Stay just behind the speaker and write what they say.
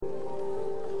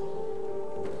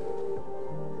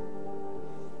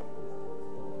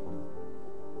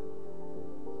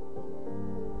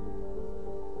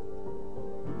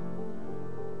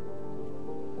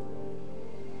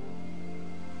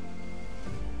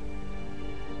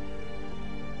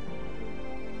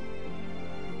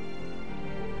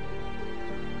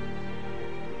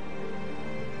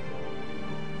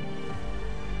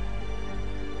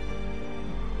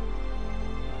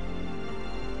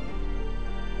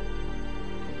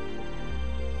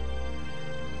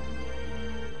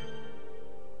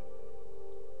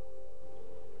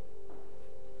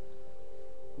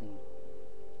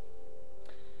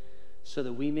so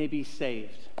that we may be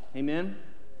saved. Amen?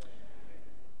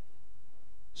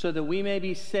 So that we may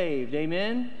be saved.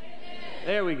 Amen?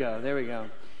 There we go. There we go. I want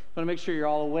to make sure you're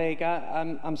all awake.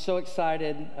 I'm so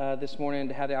excited this morning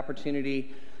to have the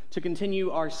opportunity to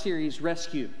continue our series,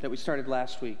 Rescue, that we started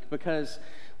last week. Because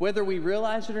whether we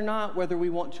realize it or not, whether we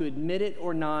want to admit it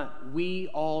or not, we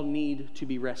all need to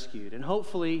be rescued. And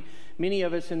hopefully, many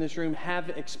of us in this room have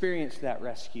experienced that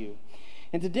rescue.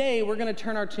 And today, we're going to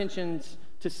turn our attentions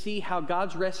to see how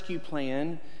God's rescue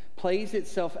plan plays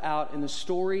itself out in the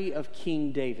story of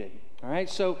King David. All right,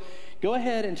 so go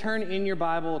ahead and turn in your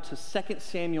Bible to 2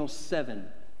 Samuel 7.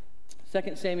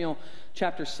 2 Samuel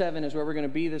chapter 7 is where we're going to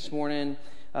be this morning.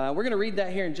 We're going to read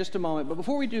that here in just a moment. But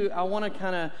before we do, I want to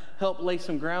kind of help lay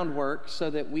some groundwork so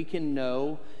that we can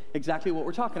know exactly what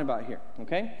we're talking about here,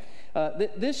 okay?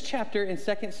 This chapter in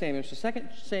 2 Samuel, so 2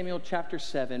 Samuel chapter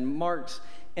 7, marks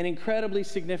an incredibly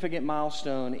significant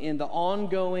milestone in the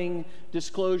ongoing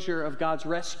disclosure of God's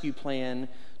rescue plan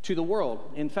to the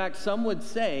world. In fact, some would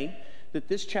say that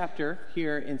this chapter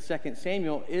here in 2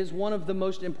 Samuel is one of the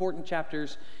most important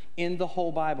chapters in the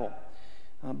whole Bible.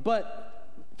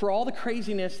 But for all the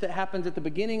craziness that happens at the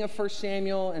beginning of 1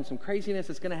 Samuel and some craziness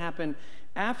that's going to happen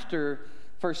after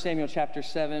 2 Samuel chapter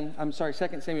 7,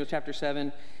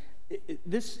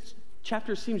 this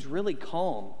chapter seems really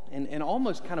calm and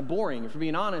almost kind of boring. If we're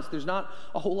being honest, there's not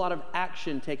a whole lot of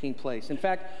action taking place. In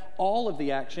fact, all of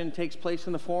the action takes place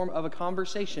in the form of a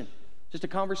conversation, just a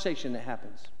conversation that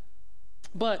happens.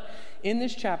 But in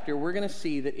this chapter, we're going to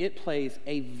see that it plays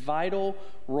a vital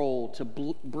role to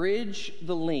bridge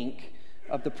the link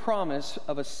of the promise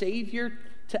of a Savior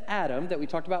to Adam that we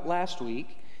talked about last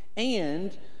week,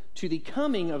 and to the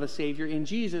coming of a Savior in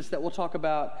Jesus that we'll talk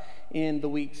about in the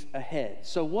weeks ahead.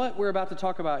 So what we're about to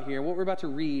talk about here, what we're about to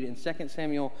read in 2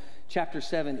 Samuel chapter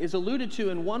 7, is alluded to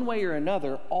in one way or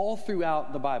another all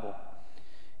throughout the Bible.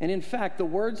 And in fact, the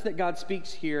words that God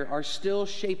speaks here are still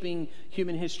shaping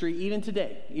human history even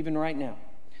today, even right now.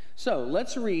 So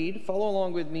let's read, follow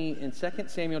along with me in 2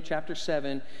 Samuel chapter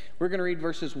 7. We're going to read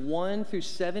verses 1 through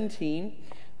 17.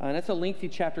 And that's a lengthy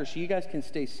chapter, so you guys can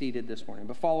stay seated this morning,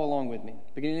 but follow along with me,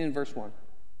 beginning in verse 1.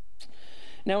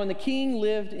 Now when the king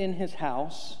lived in his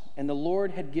house, and the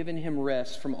Lord had given him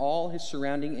rest from all his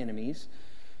surrounding enemies,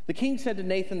 the king said to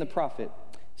Nathan the prophet,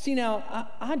 "See now,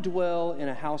 I dwell in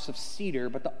a house of cedar,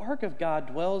 but the ark of God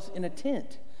dwells in a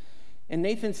tent." And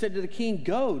Nathan said to the king,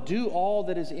 "Go, do all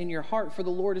that is in your heart, for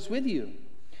the Lord is with you."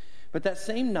 But that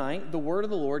same night, the word of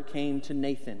the Lord came to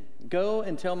Nathan. "Go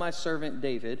and tell my servant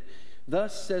David,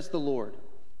 thus says the Lord,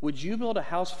 would you build a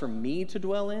house for me to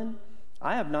dwell in?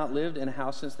 I have not lived in a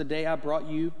house since the day I brought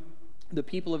you, the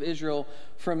people of Israel,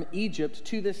 from Egypt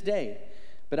to this day.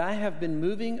 But I have been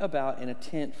moving about in a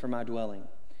tent for my dwelling.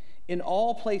 In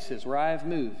all places where I have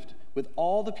moved with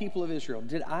all the people of Israel,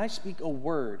 did I speak a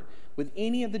word with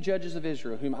any of the judges of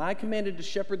Israel, whom I commanded to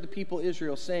shepherd the people of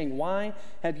Israel, saying, why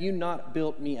have you not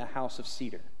built me a house of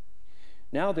cedar?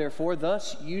 Now therefore,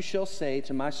 thus you shall say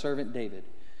to my servant David,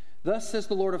 thus says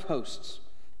the Lord of hosts,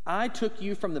 I took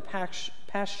you from the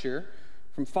pasture,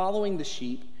 from following the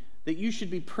sheep, that you should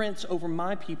be prince over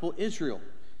my people Israel.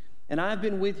 And I have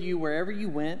been with you wherever you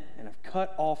went, and have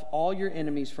cut off all your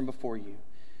enemies from before you.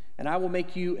 And I will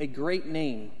make you a great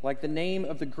name, like the name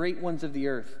of the great ones of the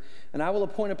earth. And I will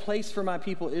appoint a place for my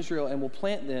people Israel, and will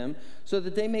plant them, so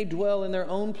that they may dwell in their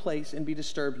own place and be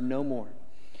disturbed no more.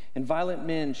 And violent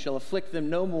men shall afflict them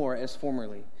no more as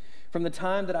formerly, from the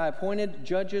time that I appointed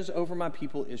judges over my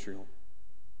people Israel.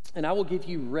 And I will give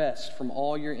you rest from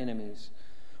all your enemies.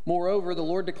 Moreover, the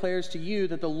Lord declares to you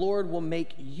that the Lord will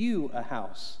make you a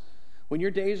house. When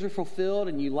your days are fulfilled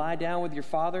and you lie down with your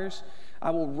fathers, I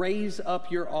will raise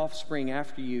up your offspring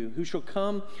after you, who shall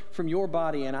come from your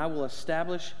body, and I will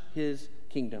establish his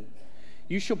kingdom.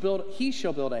 He shall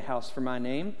build a house for my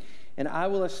name, and I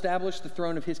will establish the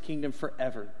throne of his kingdom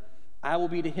forever. I will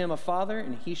be to him a father,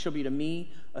 and he shall be to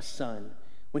me a son.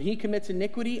 When he commits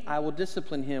iniquity, I will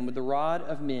discipline him with the rod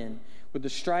of men, with the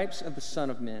stripes of the Son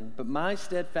of Men. But my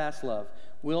steadfast love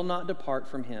will not depart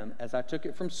from him, as I took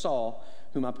it from Saul,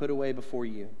 whom I put away before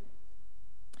you.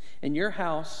 And your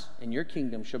house and your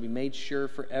kingdom shall be made sure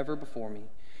forever before me.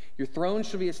 Your throne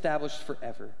shall be established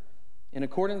forever. In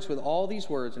accordance with all these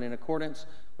words and in accordance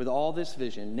with all this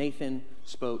vision, Nathan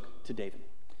spoke to David.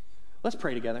 Let's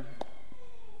pray together.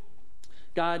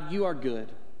 God, you are good.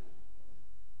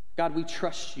 God, we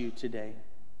trust you today.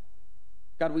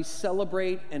 God, we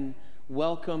celebrate and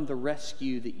welcome the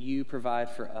rescue that you provide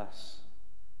for us.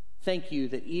 Thank you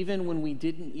that even when we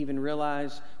didn't even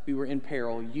realize we were in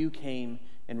peril, you came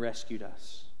and rescued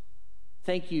us.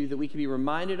 Thank you that we can be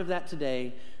reminded of that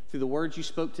today through the words you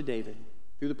spoke to David.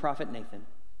 through the prophet Nathan.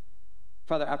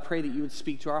 Father, I pray that you would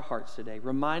speak to our hearts today.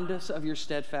 Remind us of your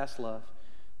steadfast love.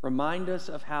 Remind us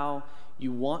of how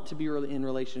you want to be in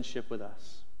relationship with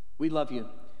us. We love you.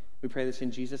 We pray this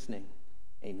in Jesus' name.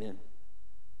 Amen.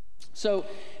 So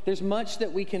there's much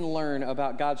that we can learn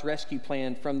about God's rescue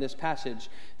plan from this passage.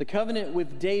 The covenant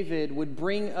with David would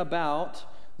bring about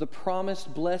the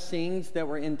promised blessings that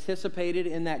were anticipated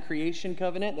in that creation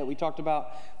covenant that we talked about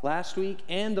last week,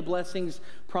 and the blessings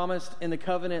promised in the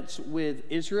covenants with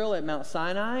Israel at Mount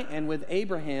Sinai and with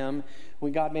Abraham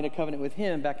when God made a covenant with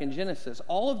him back in Genesis.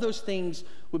 All of those things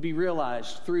would be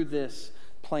realized through this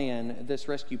plan, this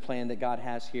rescue plan that God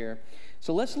has here.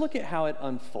 So let's look at how it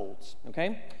unfolds,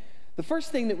 okay? The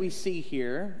first thing that we see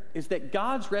here is that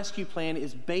God's rescue plan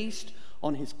is based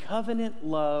on his covenant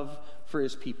love for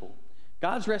his people.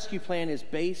 God's rescue plan is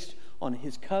based on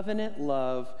his covenant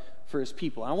love for his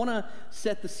people. I want to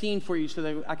set the scene for you so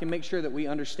that I can make sure that we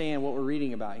understand what we're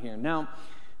reading about here. Now,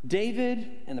 David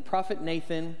and the prophet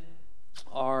Nathan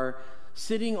are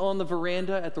sitting on the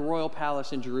veranda at the royal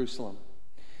palace in Jerusalem.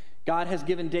 God has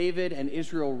given David and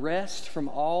Israel rest from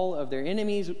all of their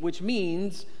enemies, which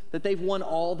means that they've won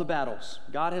all the battles.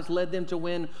 God has led them to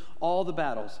win all the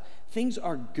battles. Things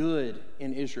are good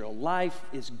in Israel. Life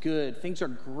is good. Things are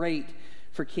great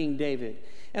for King David.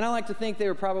 And I like to think they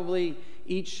were probably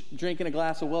each drinking a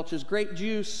glass of Welch's grape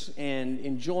juice and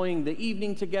enjoying the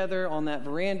evening together on that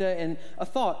veranda. And a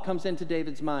thought comes into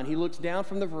David's mind. He looks down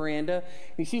from the veranda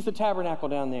and he sees the tabernacle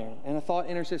down there. And a thought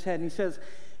enters his head and he says,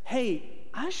 hey,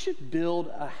 I should build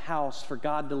a house for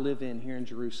God to live in here in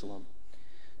Jerusalem.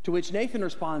 To which Nathan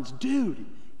responds, dude,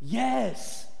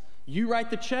 yes. You write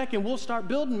the check and we'll start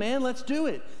building, man. Let's do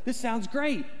it. This sounds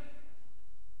great.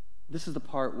 This is the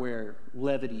part where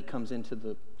levity comes into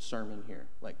the sermon here.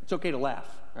 Like, it's okay to laugh,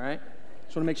 all right?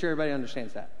 Just want to make sure everybody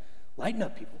understands that. Lighten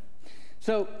up, people.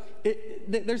 So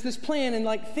there's this plan, and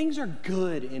like things are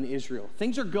good in Israel.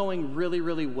 Things are going really,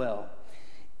 really well.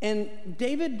 And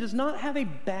David does not have a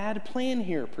bad plan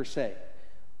here per se,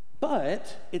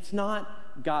 but it's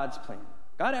not God's plan.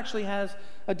 God actually has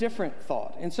a different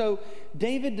thought. And so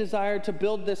David desired to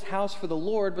build this house for the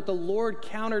Lord, but the Lord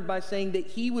countered by saying that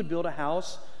he would build a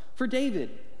house for David.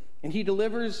 And he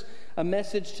delivers a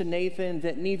message to Nathan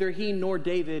that neither he nor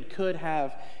David could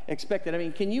have expected. I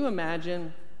mean, can you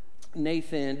imagine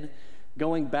Nathan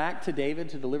going back to David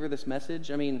to deliver this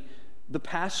message? I mean, the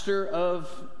pastor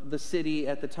of the city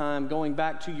at the time going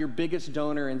back to your biggest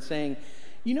donor and saying,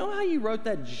 you know how you wrote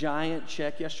that giant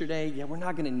check yesterday? Yeah, we're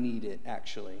not going to need it,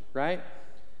 actually, right?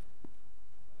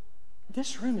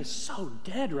 This room is so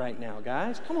dead right now,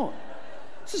 guys. Come on.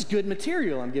 This is good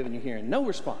material I'm giving you here, and no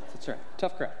response. That's right.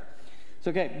 Tough crowd. It's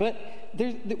okay.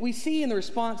 But we see in the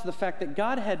response the fact that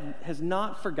God has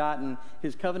not forgotten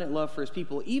his covenant love for his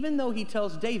people, even though he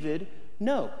tells David,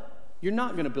 no, you're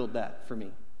not going to build that for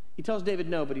me. He tells David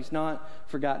no, but he's not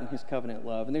forgotten his covenant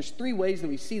love. And there's three ways that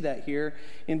we see that here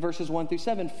in verses 1 through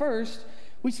 7. First,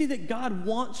 we see that God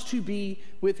wants to be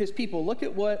with his people. Look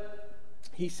at what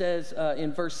he says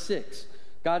in verse 6.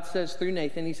 God says through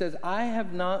Nathan, he says, I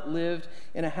have not lived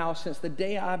in a house since the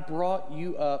day I brought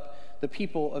you up, the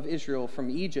people of Israel, from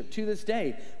Egypt to this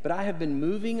day, but I have been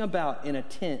moving about in a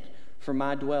tent for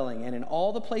my dwelling. And in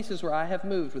all the places where I have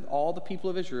moved with all the people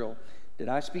of Israel, did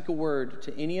I speak a word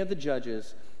to any of the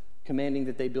judges commanding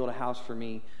that they build a house for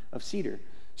me of cedar.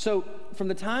 So from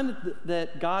the time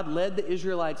that God led the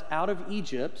Israelites out of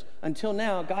Egypt until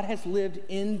now, God has lived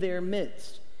in their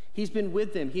midst. He's been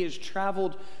with them. He has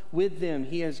traveled with them.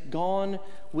 He has gone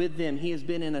with them. He has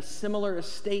been in a similar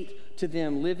estate to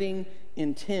them, living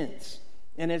in tents.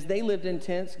 And as they lived in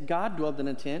tents, God dwelled in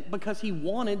a tent because he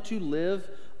wanted to live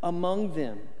among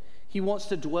them. He wants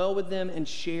to dwell with them and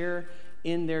share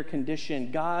in their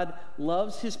condition. God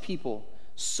loves his people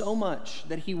so much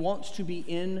that he wants to be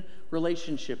in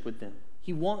relationship with them.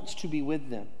 He wants to be with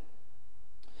them.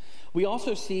 We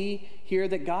also see here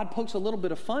that God pokes a little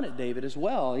bit of fun at David as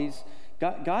well.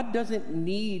 God doesn't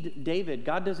need David.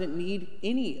 God doesn't need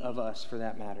any of us for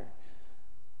that matter.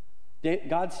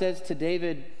 God says to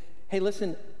David, hey,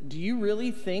 listen, do you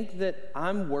really think that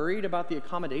I'm worried about the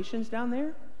accommodations down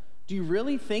there? Do you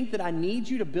really think that I need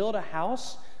you to build a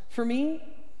house for me?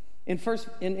 In verse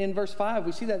 5,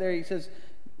 we see that there. He says,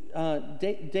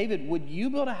 David, would you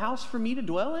build a house for me to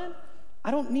dwell in? I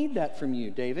don't need that from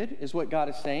you, David, is what God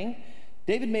is saying.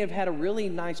 David may have had a really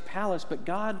nice palace, but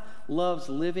God loves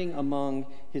living among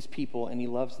his people, and he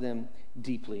loves them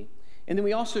deeply. And then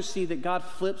we also see that God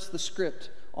flips the script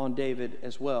on David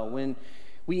as well. When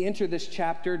we enter this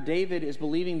chapter, David is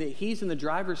believing that he's in the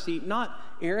driver's seat, not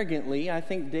arrogantly. I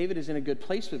think David is in a good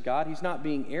place with God. He's not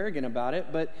being arrogant about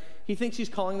it, but he thinks he's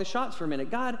calling the shots for a minute.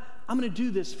 God, I'm going to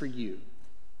do this for you.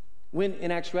 When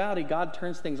in actuality, God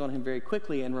turns things on him very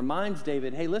quickly and reminds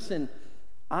David, hey, listen,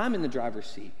 I'm in the driver's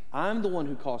seat. I'm the one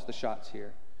who calls the shots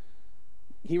here.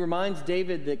 He reminds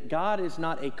David that God is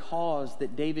not a cause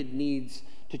that David needs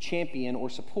to champion or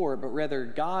support, but rather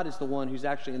God is the one who's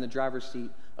actually in the driver's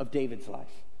seat of David's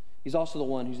life. He's also the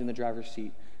one who's in the driver's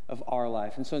seat of our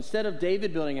life. And so instead of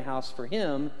David building a house for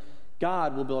him,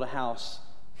 God will build a house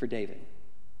for David.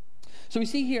 So we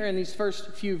see here in these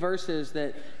first few verses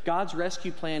that God's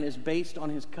rescue plan is based on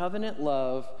his covenant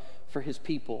love for his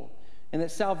people. And that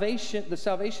the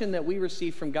salvation that we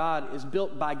receive from God is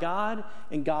built by God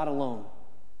and God alone.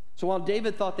 So while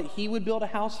David thought that he would build a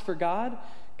house for God,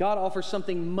 God offers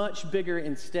something much bigger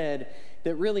instead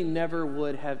that really never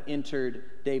would have entered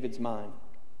David's mind.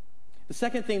 The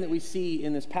second thing that we see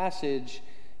in this passage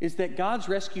is that God's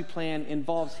rescue plan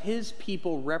involves his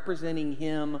people representing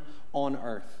him on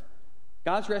earth.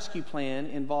 God's rescue plan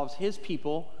involves his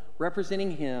people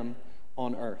representing him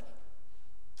on earth.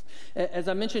 As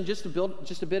I mentioned just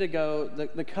a bit ago,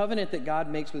 the covenant that God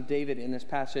makes with David in this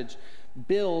passage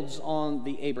builds on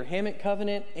the Abrahamic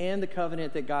covenant and the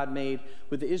covenant that God made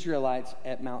with the Israelites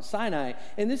at Mount Sinai.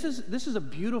 And this is a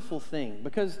beautiful thing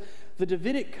because the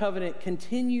Davidic covenant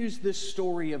continues this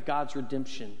story of God's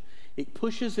redemption. It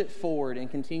pushes it forward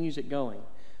and continues it going.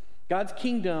 God's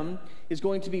kingdom is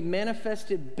going to be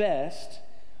manifested best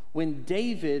when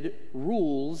David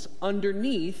rules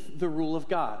underneath the rule of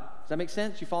God. Does that make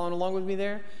sense? You following along with me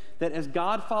there? That as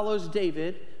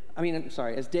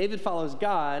as David follows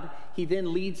God, he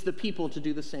then leads the people to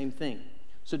do the same thing.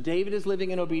 So David is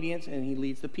living in obedience and he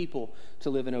leads the people to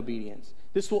live in obedience.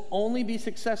 This will only be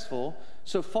successful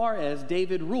so far as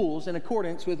David rules in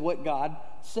accordance with what God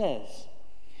says.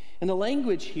 And the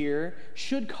language here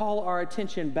should call our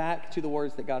attention back to the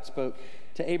words that God spoke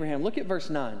to Abraham. Look at verse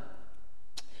 9.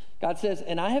 God says,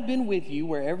 "And I have been with you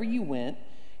wherever you went,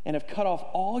 and have cut off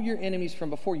all your enemies from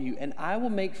before you, and I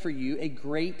will make for you a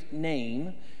great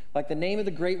name, like the name of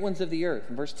the great ones of the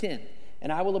earth." In verse 10,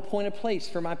 "And I will appoint a place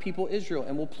for my people Israel,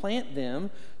 and will plant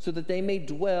them so that they may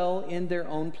dwell in their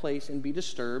own place and be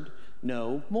disturbed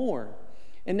no more."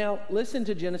 And now listen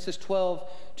to Genesis 12,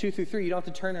 2-3. You don't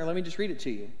have to turn there. Let me just read it to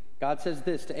you. God says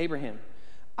this to Abraham,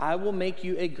 "I will make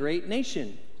you a great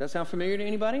nation." Does that sound familiar to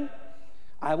anybody?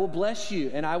 "I will bless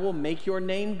you, and I will make your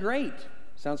name great."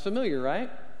 Sounds familiar, right?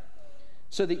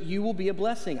 "So that you will be a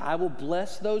blessing. I will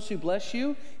bless those who bless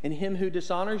you, and him who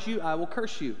dishonors you, I will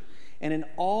curse you. And in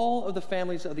all of the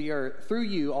families of the earth, through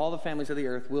you, all the families of the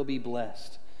earth will be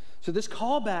blessed." So this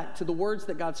callback to the words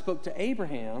that God spoke to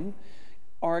Abraham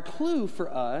are a clue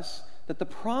for us that the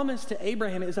promise to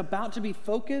Abraham is about to be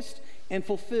focused and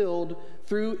fulfilled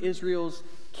through Israel's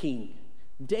king.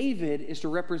 David is to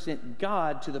represent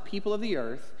God to the people of the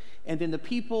earth, and then the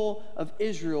people of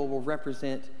Israel will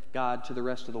represent God to the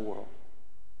rest of the world.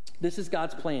 This is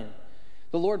God's plan.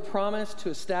 The Lord promised to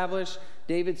establish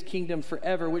David's kingdom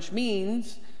forever, which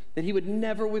means that he would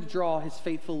never withdraw his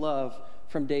faithful love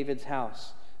from David's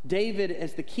house. David,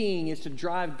 as the king, is to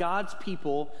drive God's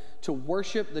people to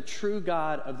worship the true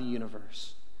God of the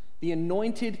universe. The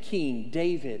anointed king,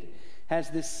 David, has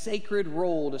this sacred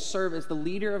role to serve as the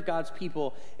leader of God's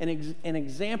people, an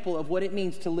example of what it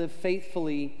means to live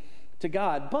faithfully to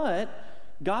God. But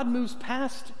God moves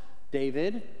past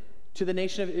David to the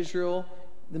nation of Israel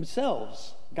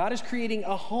themselves. God is creating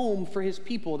a home for his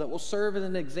people that will serve as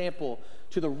an example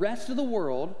to the rest of the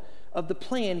world of the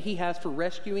plan he has for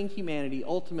rescuing humanity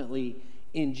ultimately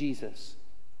in Jesus.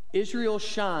 Israel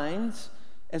shines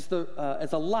as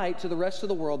a light to the rest of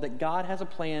the world that God has a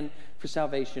plan for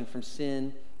salvation from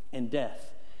sin and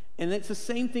death. And it's the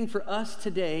same thing for us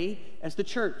today as the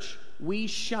church. We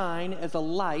shine as a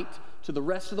light to the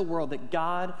rest of the world that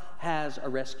God has a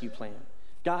rescue plan.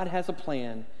 God has a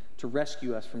plan to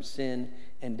rescue us from sin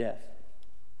and death.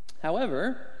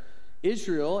 However,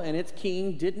 Israel and its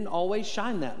king didn't always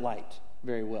shine that light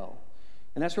very well.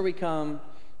 And that's where we come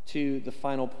to the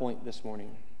final point this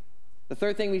morning. The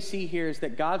third thing we see here is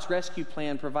that God's rescue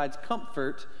plan provides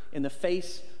comfort in the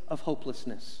face of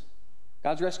hopelessness.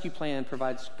 God's rescue plan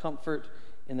provides comfort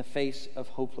in the face of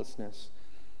hopelessness.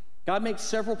 God makes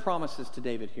several promises to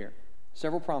David here.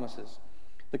 Several promises.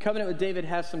 The covenant with David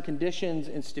has some conditions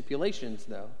and stipulations,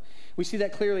 though. We see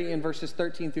that clearly in verses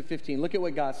 13-15. Look at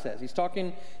what God says. He's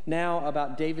talking now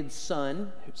about David's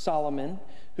son, Solomon,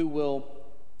 who will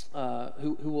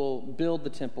build the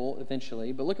temple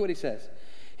eventually. But look at what he says.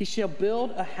 He shall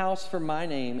build a house for my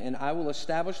name, and I will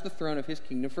establish the throne of his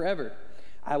kingdom forever.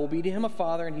 I will be to him a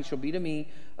father, and he shall be to me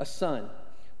a son.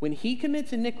 When he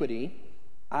commits iniquity,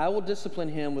 I will discipline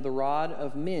him with the rod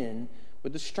of men,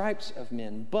 with the stripes of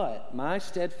men. But my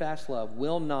steadfast love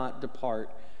will not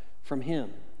depart from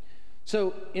him.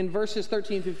 So in verses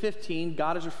 13 through 15,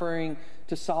 God is referring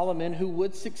to Solomon, who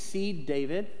would succeed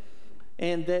David,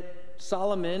 and that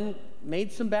Solomon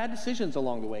made some bad decisions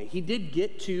along the way. He did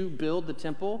get to build the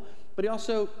temple, but he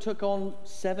also took on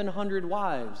 700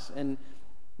 wives. And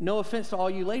no offense to all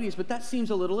you ladies, but that seems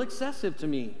a little excessive to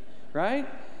me, right?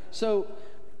 So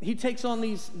he takes on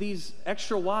these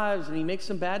extra wives, and he makes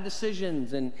some bad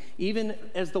decisions. And even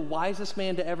as the wisest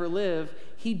man to ever live,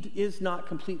 he is not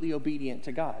completely obedient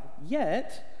to God.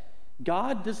 Yet,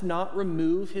 God does not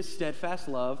remove his steadfast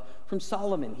love from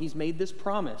Solomon. He's made this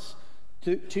promise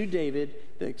to David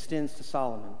that extends to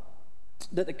Solomon,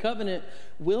 that the covenant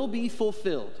will be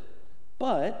fulfilled,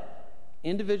 but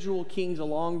individual kings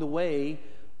along the way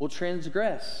will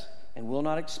transgress and will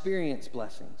not experience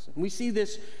blessings. And we see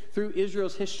this through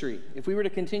Israel's history. If we were to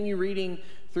continue reading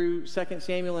through 2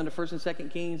 Samuel into 1 and 2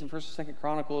 Kings and 1 and 2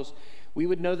 Chronicles, we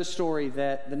would know the story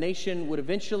that the nation would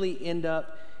eventually end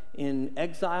up in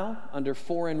exile under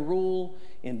foreign rule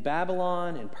in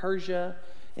Babylon and Persia.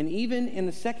 And even in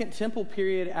the Second Temple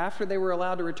period, after they were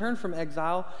allowed to return from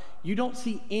exile, you don't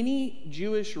see any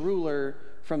Jewish ruler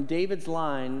from David's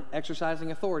line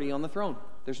exercising authority on the throne.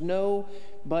 There's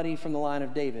nobody from the line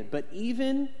of David. But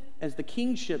even as the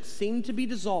kingship seemed to be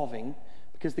dissolving,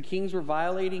 because the kings were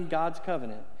violating God's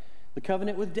covenant, the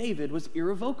covenant with David was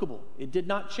irrevocable. It did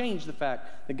not change the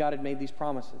fact that God had made these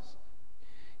promises.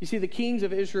 You see, the kings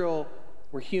of Israel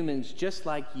were humans just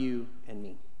like you and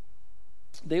me.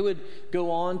 They would go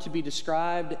on to be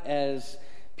described as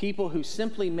people who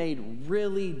simply made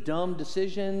really dumb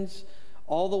decisions,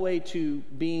 all the way to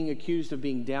being accused of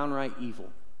being downright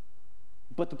evil.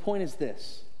 But the point is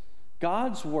this: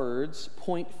 God's words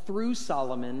point through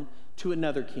Solomon to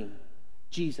another king,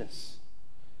 Jesus.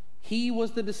 He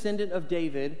was the descendant of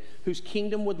David whose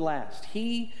kingdom would last.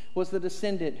 He was the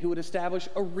descendant who would establish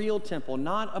a real temple,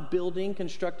 not a building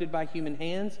constructed by human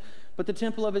hands, but the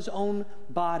temple of his own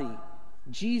body.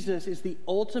 Jesus is the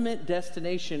ultimate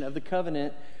destination of the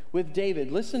covenant with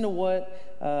David. Listen to what,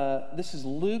 this is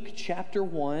Luke chapter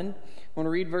 1. I want to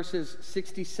read verses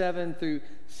 67 through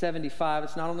 75.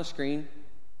 It's not on the screen.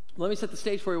 Let me set the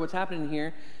stage for you. What's happening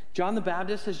here? John the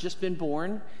Baptist has just been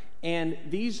born, and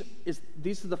this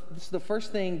is the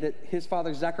first thing that his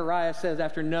father Zechariah says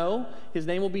after no, his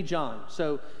name will be John.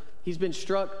 So he's been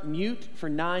struck mute for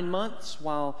 9 months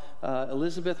while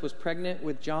Elizabeth was pregnant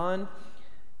with John.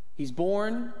 He's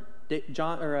born.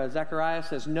 Zechariah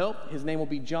says, nope, his name will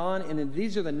be John. And then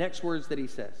these are the next words that he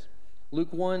says.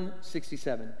 Luke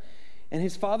 1:67. And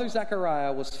his father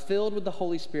Zechariah was filled with the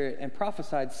Holy Spirit and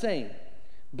prophesied, saying,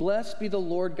 Blessed be the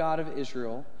Lord God of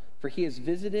Israel, for he has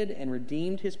visited and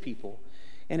redeemed his people,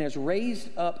 and has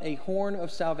raised up a horn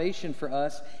of salvation for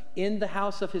us in the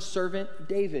house of his servant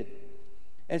David,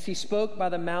 as he spoke by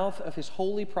the mouth of his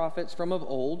holy prophets from of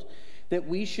old, that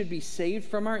we should be saved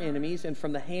from our enemies and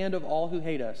from the hand of all who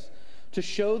hate us, to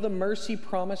show the mercy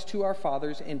promised to our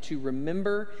fathers and to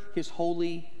remember his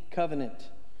holy covenant,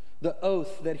 the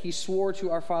oath that he swore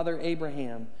to our father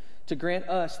Abraham, to grant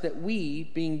us that we,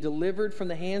 being delivered from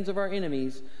the hands of our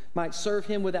enemies, might serve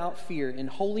him without fear in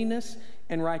holiness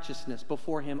and righteousness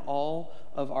before him all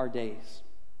of our days.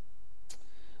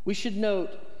 We should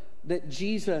note that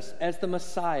Jesus, as the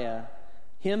Messiah,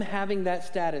 him having that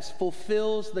status,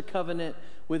 fulfills the covenant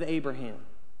with Abraham.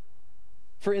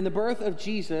 For in the birth of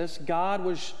Jesus, God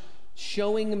was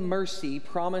showing mercy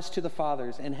promised to the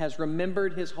fathers and has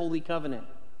remembered his holy covenant,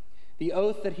 the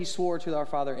oath that he swore to our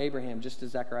father Abraham, just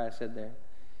as Zechariah said there.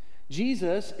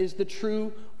 Jesus is the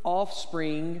true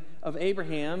offspring of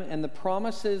Abraham, and the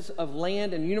promises of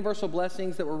land and universal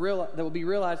blessings that will be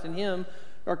realized in him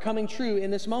are coming true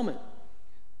in this moment.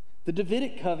 The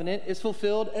Davidic covenant is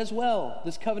fulfilled as well,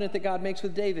 this covenant that God makes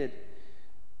with David,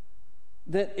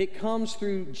 that it comes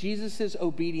through Jesus'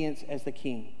 obedience as the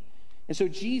king. And so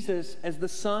Jesus, as the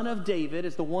son of David,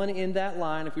 as the one in that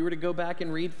line, if we were to go back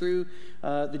and read through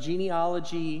the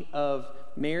genealogy of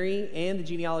Mary and the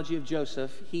genealogy of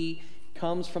Joseph, he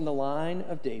comes from the line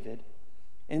of David.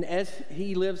 And as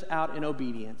he lives out in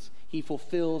obedience, he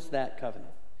fulfills that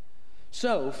covenant.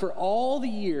 So for all the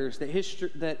years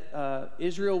that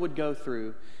Israel would go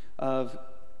through of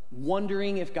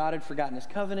wondering if God had forgotten his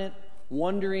covenant,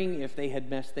 wondering if they had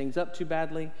messed things up too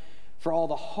badly, for all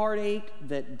the heartache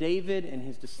that David and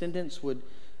his descendants would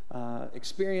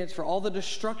experience, for all the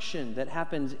destruction that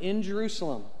happens in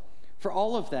Jerusalem, for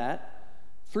all of that,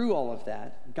 through all of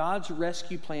that, God's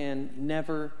rescue plan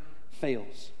never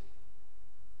fails.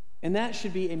 And that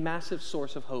should be a massive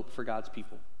source of hope for God's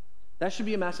people. That should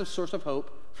be a massive source of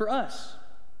hope for us.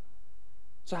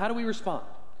 So how do we respond?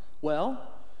 Well,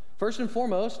 first and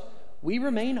foremost, we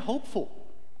remain hopeful.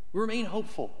 We remain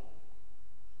hopeful.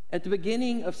 At the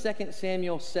beginning of 2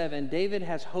 Samuel 7, David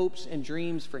has hopes and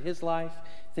dreams for his life,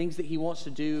 things that he wants to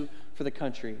do for the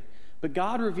country. But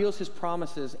God reveals his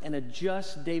promises and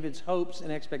adjusts David's hopes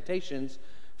and expectations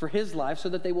for his life so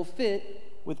that they will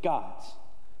fit with God's.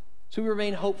 So we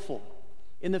remain hopeful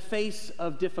in the face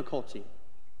of difficulty.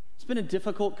 It's been a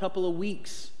difficult couple of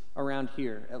weeks around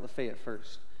here at Lafayette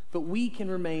First, but we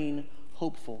can remain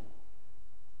hopeful.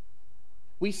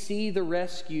 We see the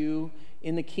rescue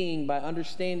in the king by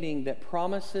understanding that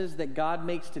promises that God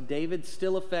makes to David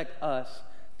still affect us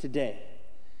today.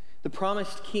 The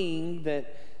promised king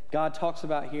that God talks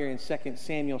about here in 2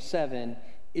 Samuel 7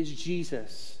 is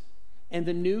Jesus. And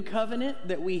the new covenant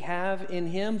that we have in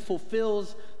him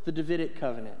fulfills the Davidic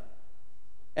covenant.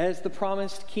 As the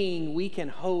promised king, we can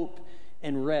hope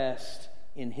and rest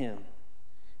in him.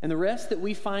 And the rest that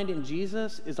we find in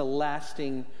Jesus is a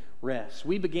lasting rest.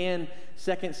 We began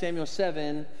 2 Samuel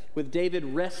 7 with David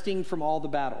resting from all the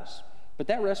battles. But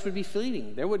that rest would be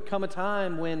fleeting. There would come a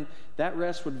time when that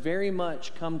rest would very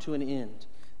much come to an end,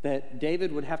 that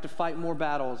David would have to fight more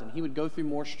battles and he would go through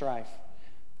more strife.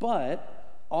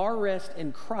 But our rest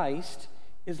in Christ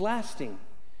is lasting.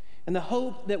 And the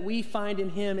hope that we find in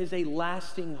him is a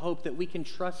lasting hope that we can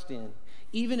trust in,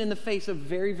 even in the face of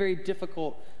very, very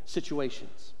difficult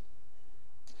situations.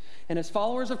 And as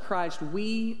followers of Christ,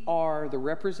 we are the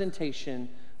representation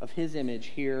of his image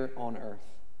here on earth.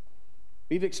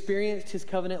 We've experienced his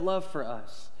covenant love for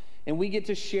us, and we get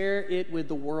to share it with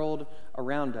the world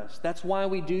around us. That's why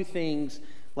we do things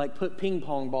like put ping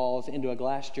pong balls into a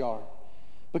glass jar,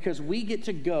 because we get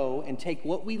to go and take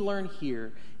what we learn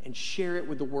here and share it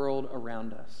with the world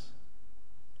around us.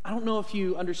 I don't know if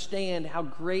you understand how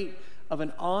great of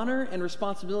an honor and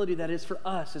responsibility that is for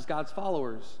us as God's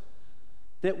followers,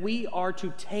 that we are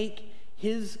to take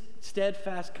his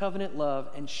steadfast covenant love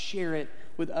and share it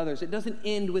with others. It doesn't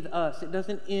end with us. It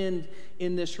doesn't end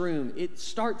in this room. It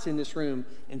starts in this room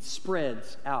and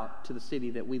spreads out to the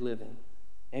city that we live in.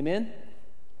 Amen?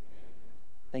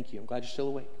 Thank you. I'm glad you're still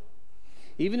awake.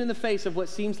 Even in the face of what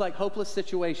seems like hopeless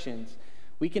situations,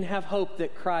 we can have hope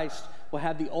that Christ will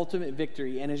have the ultimate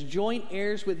victory. And as joint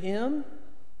heirs with him,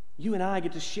 you and I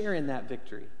get to share in that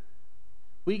victory.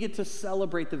 We get to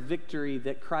celebrate the victory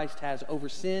that Christ has over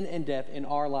sin and death in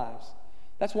our lives.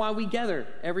 That's why we gather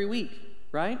every week,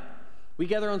 right? We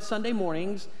gather on Sunday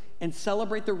mornings and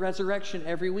celebrate the resurrection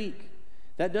every week.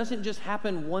 That doesn't just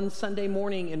happen one Sunday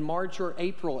morning in March or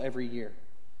April every year.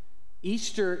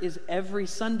 Easter is every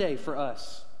Sunday for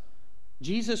us.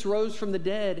 Jesus rose from the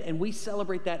dead, and we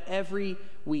celebrate that every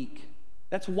week.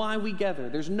 That's why we gather.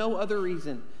 There's no other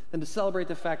reason than to celebrate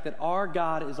the fact that our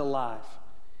God is alive,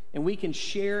 and we can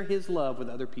share his love with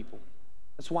other people.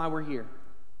 That's why we're here.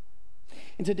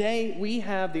 And today, we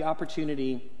have the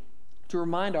opportunity to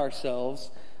remind ourselves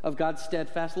of God's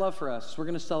steadfast love for us. We're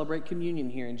going to celebrate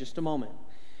communion here in just a moment.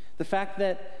 The fact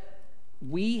that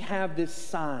we have this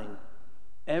sign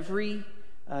every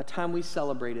time we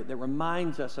celebrate it that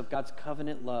reminds us of God's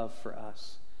covenant love for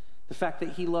us. The fact that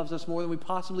he loves us more than we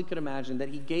possibly could imagine, that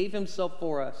he gave himself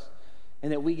for us,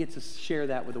 and that we get to share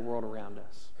that with the world around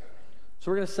us. So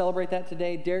we're going to celebrate that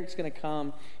today. Derek's going to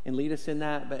come and lead us in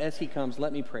that, but as he comes,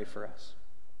 let me pray for us.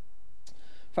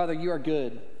 Father, you are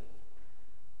good.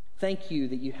 Thank you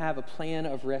that you have a plan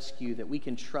of rescue that we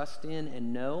can trust in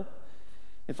and know.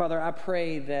 And Father, I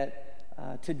pray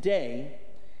that today,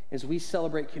 as we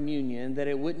celebrate communion, that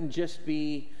it wouldn't just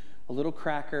be a little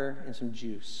cracker and some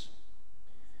juice.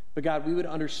 But God, we would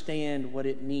understand what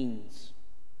it means.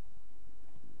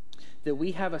 That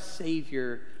we have a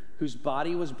Savior whose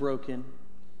body was broken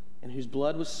and whose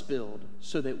blood was spilled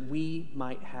so that we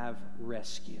might have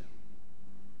rescue.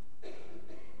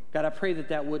 God, I pray that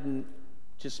that wouldn't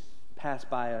just pass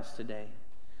by us today.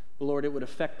 But Lord, it would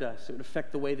affect us. It would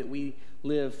affect the way that we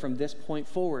live from this point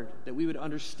forward, that we would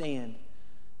understand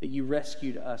that you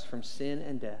rescued us from sin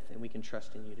and death, and we can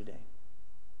trust in you today.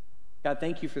 God,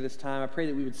 thank you for this time. I pray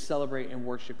that we would celebrate and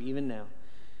worship even now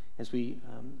as we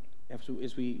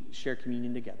share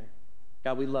communion together.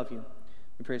 God, we love you.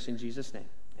 We pray this in Jesus' name.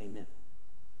 Amen.